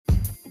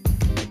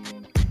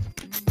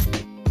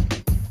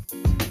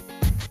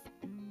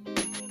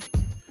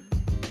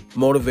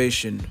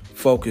motivation,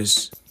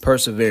 focus,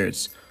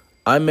 perseverance.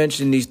 I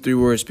mention these three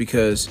words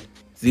because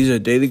these are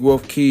daily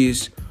growth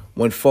keys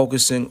when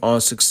focusing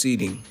on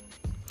succeeding.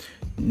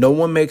 No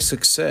one makes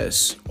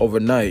success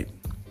overnight,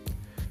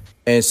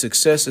 and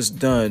success is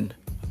done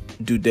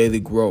through daily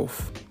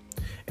growth.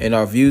 And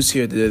our views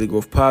here at the Daily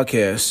Growth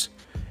Podcast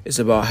is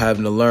about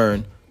having to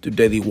learn through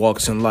daily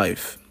walks in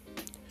life.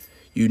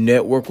 You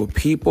network with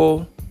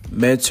people,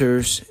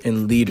 mentors,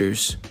 and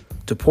leaders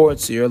to pour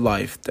into your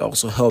life to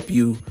also help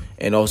you,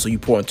 and also you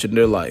pour into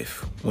their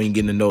life when you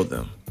get to know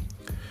them.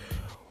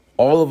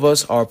 All of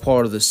us are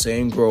part of the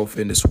same growth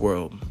in this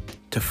world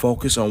to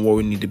focus on where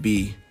we need to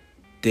be,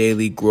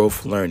 daily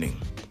growth learning.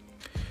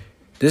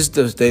 This is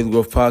the Daily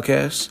Growth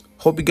Podcast.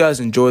 Hope you guys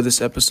enjoy this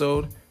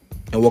episode,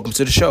 and welcome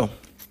to the show.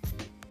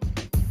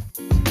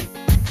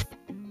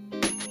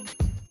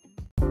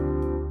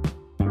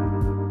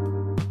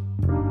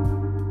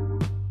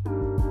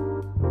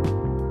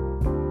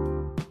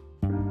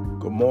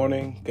 Good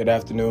morning, good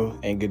afternoon,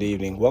 and good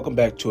evening. Welcome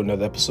back to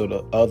another episode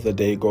of the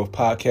Daily Growth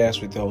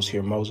Podcast with the host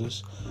here,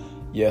 Moses.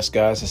 Yes,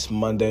 guys, it's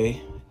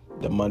Monday,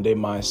 the Monday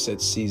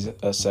Mindset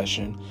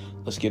session.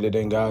 Let's get it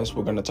in, guys.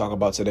 We're going to talk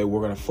about today.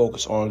 We're going to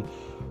focus on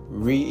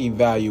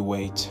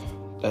reevaluate.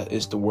 That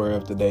is the word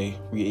of the day,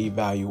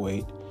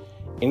 reevaluate.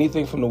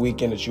 Anything from the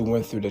weekend that you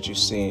went through that you've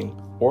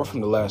seen, or from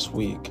the last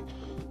week,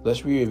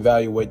 let's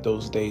reevaluate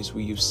those days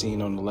you've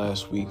seen on the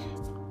last week.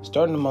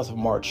 Starting the month of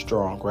March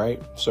strong,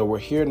 right? So we're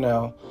here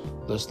now.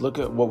 Let's look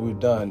at what we've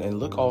done and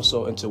look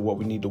also into what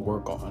we need to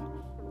work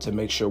on to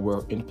make sure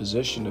we're in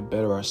position to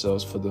better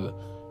ourselves for the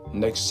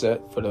next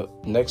set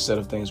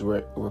of things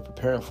we're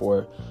preparing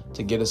for,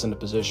 to get us in the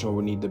position where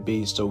we need to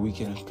be so we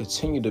can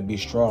continue to be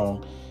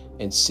strong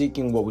and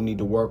seeking what we need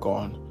to work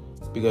on.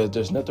 Because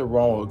there's nothing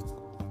wrong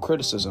with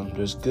criticism.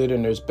 There's good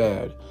and there's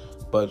bad.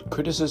 But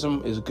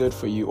criticism is good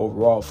for you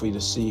overall, for you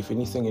to see if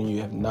anything in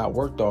you have not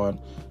worked on,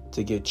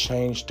 to get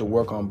changed, to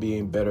work on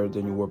being better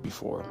than you were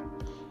before.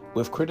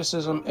 With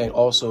criticism and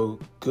also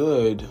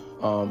good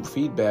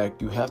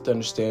feedback, you have to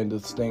understand the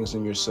things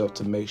in yourself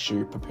to make sure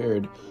you're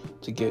prepared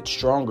to get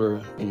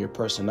stronger in your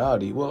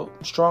personality. Well,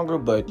 stronger,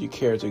 but your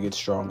character gets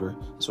stronger.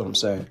 That's what I'm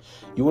saying.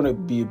 You want to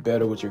be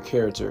better with your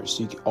character,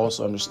 so you can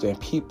also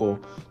understand people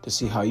to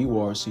see how you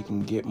are, so you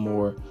can get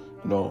more,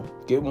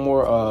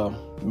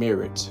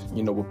 merit,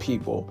 with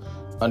people,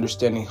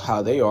 understanding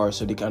how they are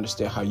so they can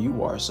understand how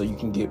you are, so you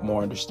can get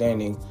more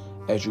understanding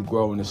as you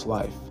grow in this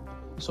life.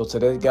 So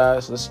today,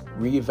 guys, let's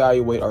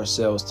reevaluate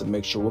ourselves to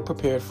make sure we're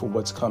prepared for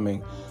what's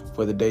coming,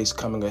 for the days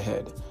coming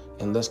ahead.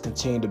 And let's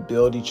continue to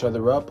build each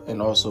other up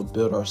and also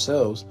build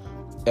ourselves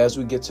as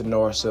we get to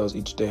know ourselves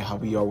each day, how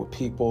we are with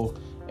people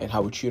and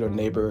how we treat our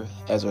neighbor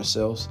as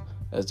ourselves.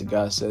 As the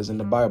God says in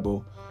the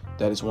Bible,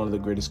 that is one of the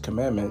greatest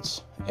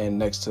commandments, and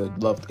next to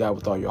love God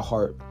with all your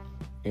heart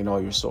and all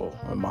your soul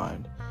and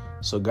mind.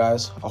 So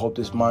guys, I hope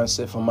this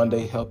mindset for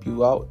Monday help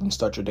you out and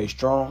start your day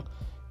strong.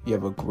 You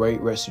have a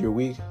great rest of your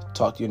week.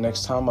 Talk to you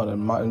next time on the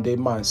Monday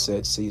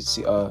Mindset.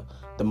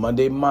 The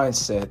Monday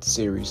Mindset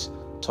series.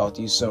 Talk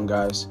to you soon,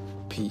 guys.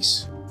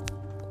 Peace.